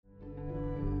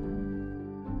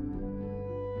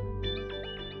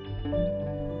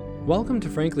Welcome to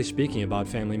Frankly Speaking About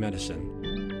Family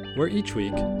Medicine, where each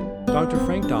week, Dr.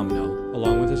 Frank Domino,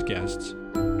 along with his guests,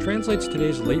 translates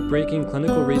today's late-breaking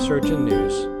clinical research and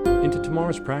news into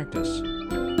tomorrow's practice.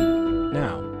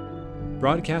 Now,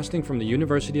 broadcasting from the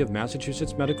University of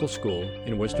Massachusetts Medical School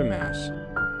in Worcester, Mass.,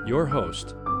 your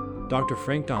host, Dr.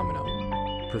 Frank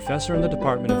Domino, professor in the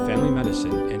Department of Family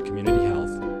Medicine and Community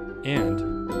Health,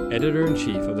 and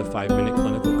editor-in-chief of the 5-Minute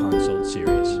Clinical Consult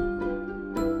series.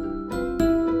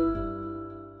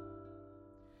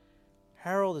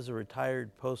 Harold is a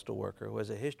retired postal worker who has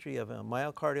a history of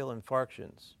myocardial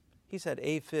infarctions. He's had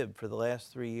AFib for the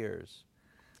last 3 years.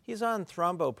 He's on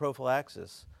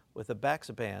thromboprophylaxis with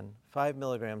Abaxaban, 5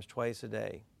 milligrams twice a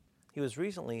day. He was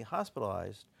recently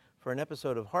hospitalized for an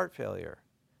episode of heart failure.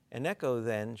 An echo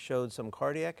then showed some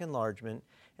cardiac enlargement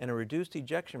and a reduced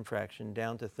ejection fraction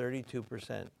down to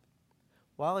 32%.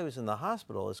 While he was in the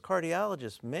hospital, his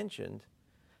cardiologist mentioned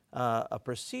a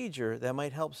procedure that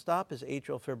might help stop his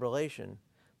atrial fibrillation,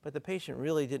 but the patient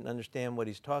really didn't understand what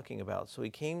he's talking about, so he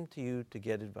came to you to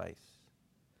get advice.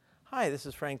 Hi, this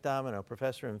is Frank Domino,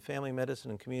 professor in Family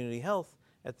Medicine and Community Health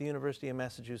at the University of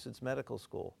Massachusetts Medical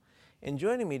School. And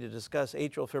joining me to discuss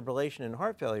atrial fibrillation and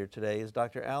heart failure today is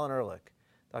Dr. Alan Ehrlich.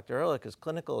 Dr. Ehrlich is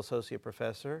clinical associate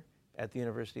professor at the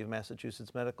University of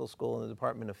Massachusetts Medical School in the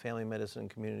Department of Family Medicine and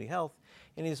Community Health,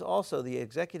 and he's also the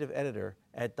executive editor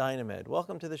at Dynamed.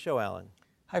 Welcome to the show, Alan.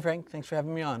 Hi, Frank. Thanks for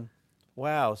having me on.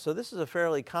 Wow, so this is a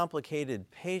fairly complicated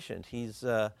patient. He's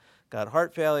got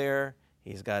heart failure,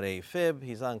 he's got AFib,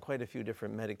 he's on quite a few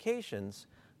different medications.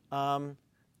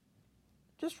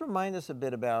 Just remind us a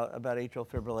bit about atrial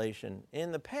fibrillation.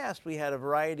 In the past, we had a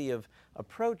variety of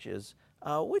approaches.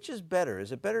 Which is better?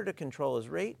 Is it better to control his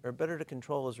rate or better to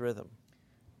control his rhythm?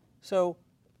 So,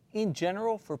 in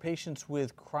general, for patients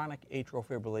with chronic atrial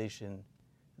fibrillation,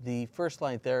 the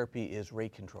first-line therapy is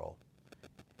rate control.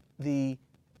 The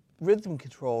rhythm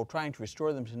control, trying to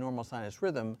restore them to normal sinus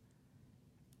rhythm,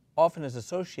 often is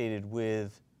associated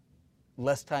with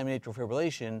less time in atrial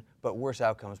fibrillation, but worse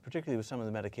outcomes, particularly with some of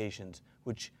the medications,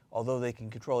 which, although they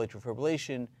can control atrial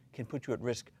fibrillation, can put you at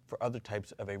risk for other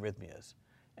types of arrhythmias.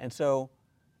 And so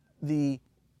the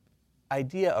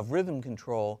idea of rhythm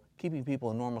control, keeping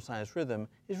people in normal sinus rhythm,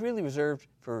 is really reserved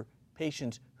for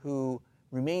patients who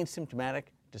remain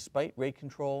symptomatic despite rate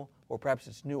control, or perhaps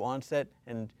it's new onset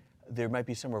and there might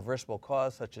be some reversible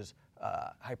cause such as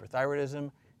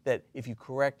hyperthyroidism, that if you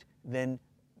correct, then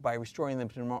by restoring them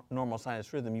to normal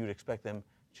sinus rhythm, you would expect them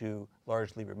to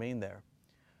largely remain there.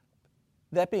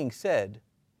 That being said,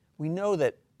 we know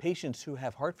that patients who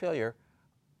have heart failure,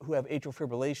 who have atrial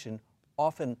fibrillation,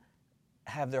 often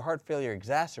have their heart failure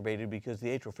exacerbated because the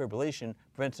atrial fibrillation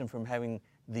prevents them from having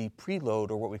the preload,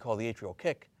 or what we call the atrial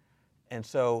kick, and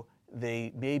so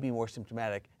they may be more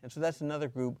symptomatic. And so that's another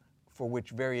group for which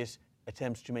various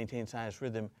attempts to maintain sinus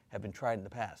rhythm have been tried in the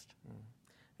past.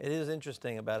 It is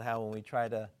interesting about how when we try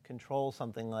to control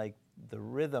something like the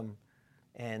rhythm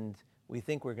and we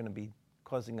think we're going to be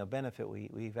causing a benefit,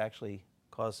 we've actually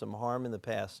caused some harm in the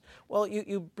past. Well,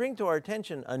 you bring to our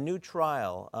attention a new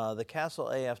trial, the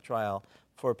CASTLE-AF trial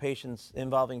for patients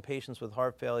involving patients with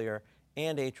heart failure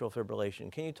and atrial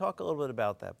fibrillation. Can you talk a little bit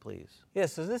about that, please?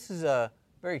 Yes, so this is a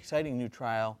very exciting new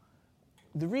trial.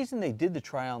 The reason they did the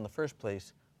trial in the first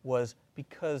place was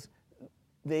because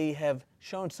they have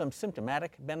shown some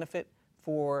symptomatic benefit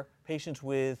for patients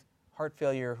with heart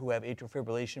failure who have atrial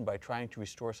fibrillation by trying to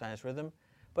restore sinus rhythm,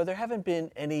 but there haven't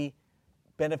been any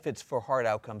benefits for hard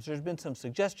outcomes. There's been some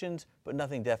suggestions, but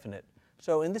nothing definite.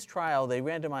 So in this trial, they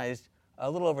randomized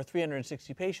a little over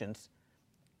 360 patients.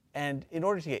 And in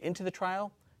order to get into the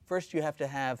trial, first you have to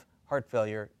have heart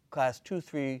failure, class 2,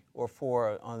 3, or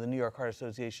 4 on the New York Heart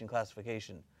Association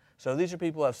classification. So these are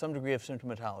people who have some degree of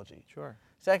symptomatology. Sure.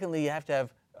 Secondly, you have to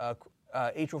have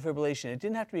atrial fibrillation. It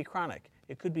didn't have to be chronic.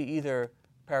 It could be either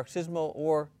paroxysmal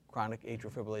or chronic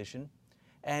atrial fibrillation.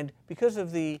 And because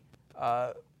of the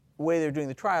way they're doing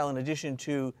the trial, in addition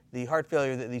to the heart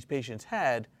failure that these patients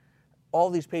had, all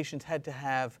these patients had to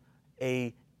have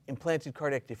a implanted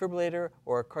cardiac defibrillator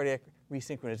or a cardiac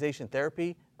resynchronization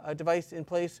therapy device in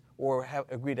place, or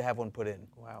agree to have one put in.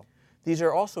 Wow. These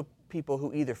are also people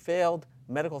who either failed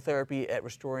medical therapy at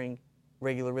restoring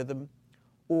regular rhythm,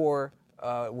 or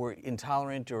were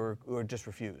intolerant or just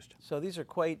refused. So these are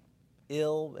quite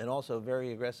ill and also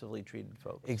very aggressively treated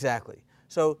folks. Exactly.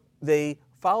 So they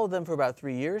followed them for about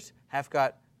 3 years. Half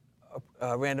got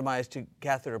randomized to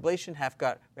catheter ablation, half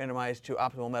got randomized to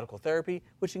optimal medical therapy,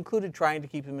 which included trying to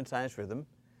keep them in sinus rhythm.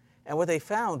 And what they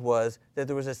found was that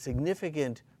there was a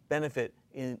significant benefit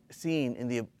seen in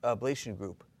the ablation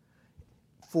group.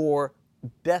 For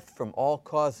death from all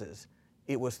causes,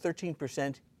 it was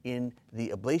 13% in the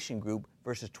ablation group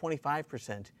versus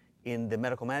 25% in the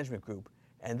medical management group.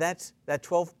 And that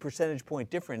 12 percentage point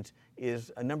difference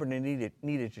is a number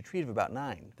needed to treat of about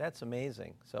 9. That's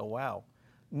amazing. So, wow.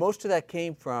 Most of that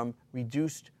came from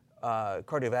reduced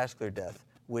cardiovascular death,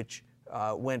 which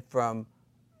went from,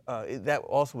 that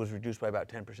also was reduced by about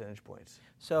 10 percentage points.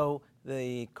 So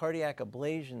the cardiac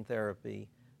ablation therapy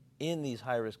in these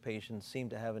high-risk patients seemed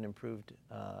to have an improved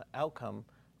outcome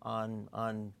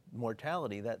on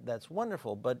mortality. That's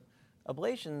wonderful, but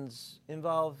ablations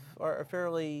are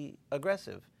fairly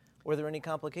aggressive. Were there any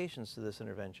complications to this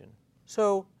intervention?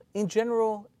 So in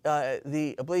general,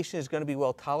 the ablation is going to be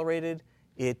well tolerated.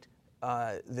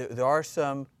 There are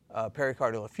some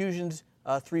pericardial effusions.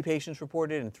 3 patients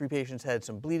reported, and 3 patients had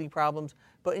some bleeding problems.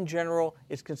 But in general,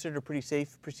 it's considered a pretty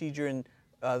safe procedure, and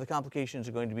the complications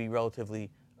are going to be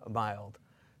relatively mild.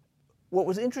 What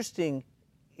was interesting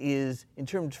is, in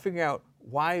terms of figuring out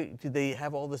why did they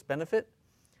have all this benefit,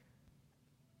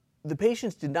 the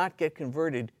patients did not get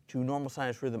converted to normal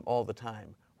sinus rhythm all the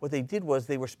time. What they did was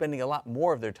they were spending a lot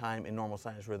more of their time in normal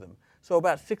sinus rhythm. So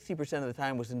about 60% of the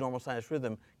time was in normal sinus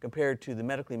rhythm compared to the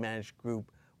medically managed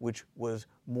group, which was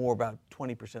more about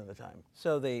 20% of the time.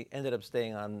 So they ended up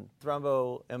staying on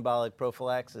thromboembolic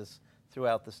prophylaxis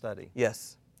throughout the study?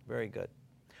 Yes. Very good.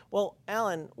 Well,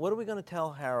 Alan, what are we going to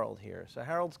tell Harold here? So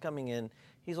Harold's coming in.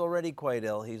 He's already quite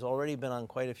ill. He's already been on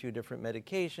quite a few different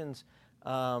medications.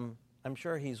 I'm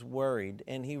sure he's worried,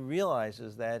 and he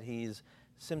realizes that he's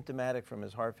symptomatic from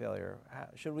his heart failure.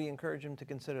 Should we encourage him to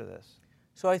consider this?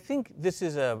 So I think this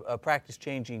is a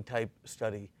practice-changing type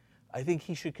study. I think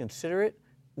he should consider it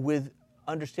with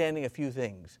understanding a few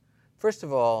things. First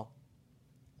of all,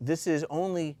 this is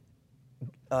only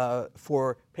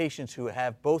for patients who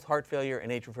have both heart failure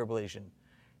and atrial fibrillation.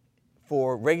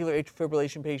 For regular atrial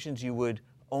fibrillation patients, you would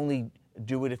only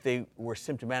do it if they were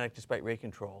symptomatic despite rate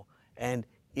control. And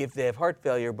if they have heart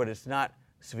failure, but it's not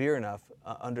severe enough,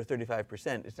 under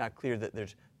 35%, it's not clear that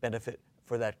there's benefit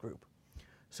for that group.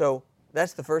 So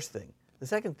that's the first thing. The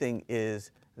second thing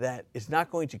is that it's not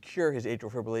going to cure his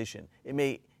atrial fibrillation. It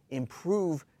may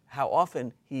improve how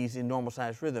often he's in normal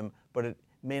sinus rhythm, but it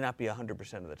may not be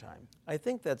 100% of the time. I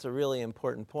think that's a really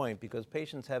important point, because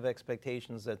patients have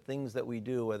expectations that things that we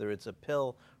do, whether it's a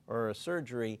pill or a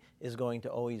surgery, is going to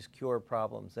always cure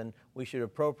problems. And we should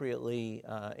appropriately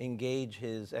engage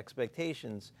his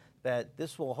expectations that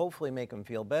this will hopefully make him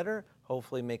feel better,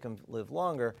 hopefully make him live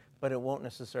longer, but it won't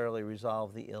necessarily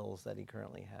resolve the ills that he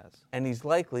currently has. And he's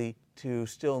likely to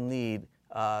still need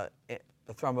a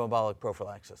thromboembolic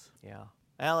prophylaxis. Yeah.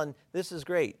 Alan, this is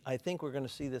great. I think we're going to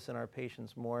see this in our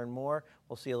patients more and more.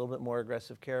 We'll see a little bit more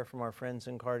aggressive care from our friends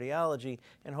in cardiology,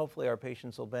 and hopefully our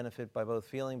patients will benefit by both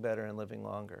feeling better and living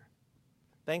longer.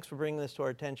 Thanks for bringing this to our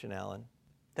attention, Alan.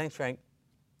 Thanks, Frank.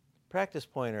 Practice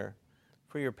pointer.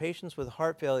 For your patients with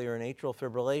heart failure and atrial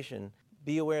fibrillation,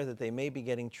 be aware that they may be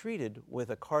getting treated with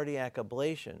a cardiac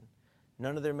ablation.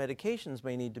 None of their medications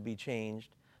may need to be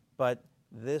changed, but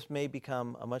this may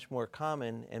become a much more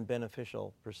common and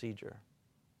beneficial procedure.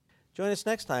 Join us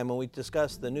next time when we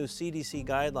discuss the new CDC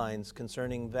guidelines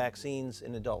concerning vaccines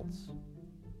in adults.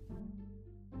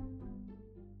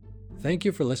 Thank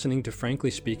you for listening to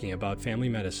Frankly Speaking About Family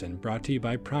Medicine, brought to you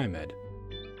by Pri-Med.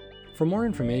 For more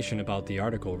information about the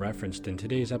article referenced in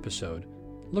today's episode,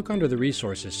 look under the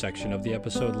Resources section of the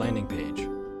episode landing page.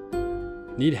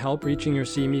 Need help reaching your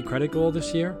CME credit goal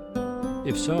this year?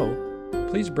 If so,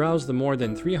 please browse the more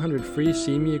than 300 free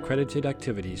CME accredited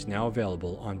activities now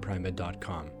available on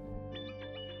Pri-Med.com.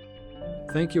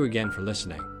 Thank you again for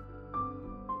listening.